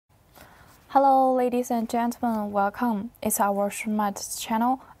Hello, ladies and gentlemen, welcome. It's our Shumatt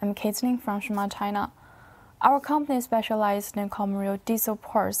channel. I'm Caitlin from Shumatt, China. Our company specializes in commercial diesel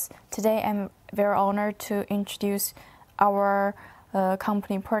parts. Today, I'm very honored to introduce our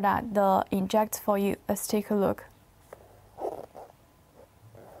company product, the Inject for You. Let's take a look.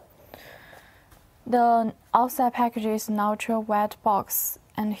 The outside package is neutral wet box,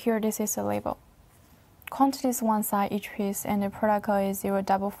 and here this is the label. Quantity is one size each piece, and the product code is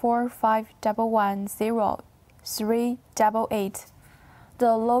 04451103888.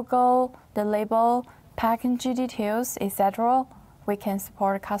 The logo, the label, packaging details, etc. We can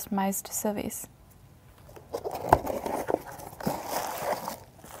support customized service.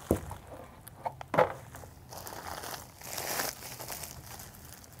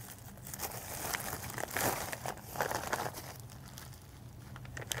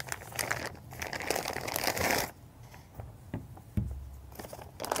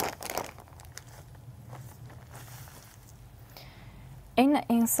 In the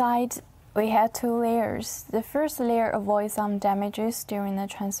inside, we have two layers. The first layer avoids some damages during the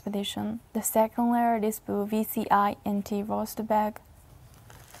transportation. The second layer is blue VCI anti-rust bag.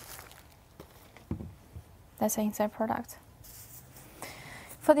 That's the inside product.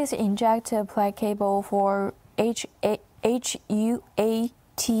 For this injector, apply cable for HUATAI.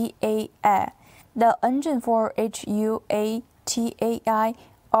 The engine for HUATAI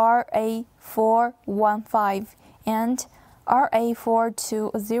RA415 and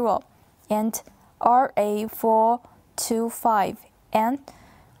RA420 and RA425 and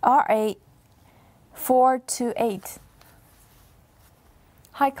RA428.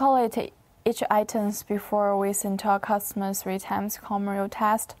 High quality each items before we send to our customers 3 times commercial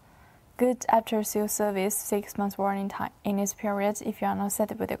test. Good after sales service, 6 months warranty time. In this period, if you are not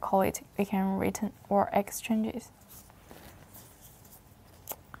satisfied with the quality, we can return or exchange it.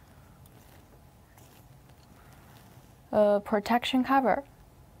 Protection cover,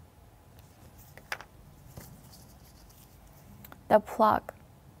 the plug,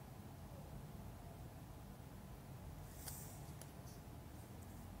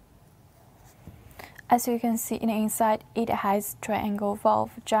 as you can see in the inside, it has triangle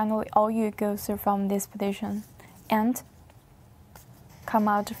valve. Generally, oil goes from this position and come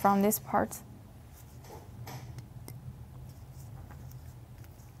out from this part.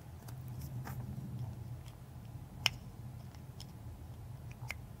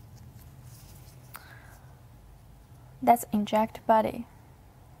 That's inject body.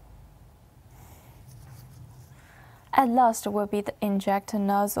 At last will be the injector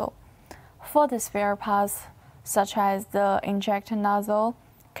nozzle. For the spare parts, such as the injector nozzle,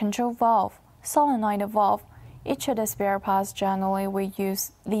 control valve, solenoid valve, each of the spare parts generally we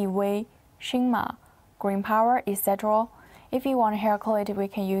use By the Schumatt, Green Power, etc. If you want hair quality, we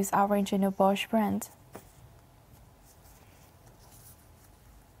can use our original Bosch brand.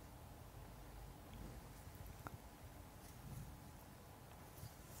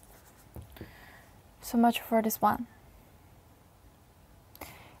 So much for this one.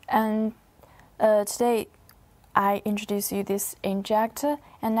 And today I introduce you this injector,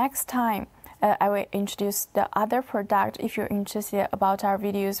 and next time I will introduce the other product. If you're interested about our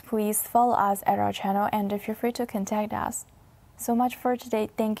videos, please follow us at our channel and feel free to contact us. So much for today.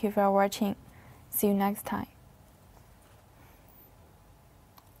 Thank you for watching. See you next time.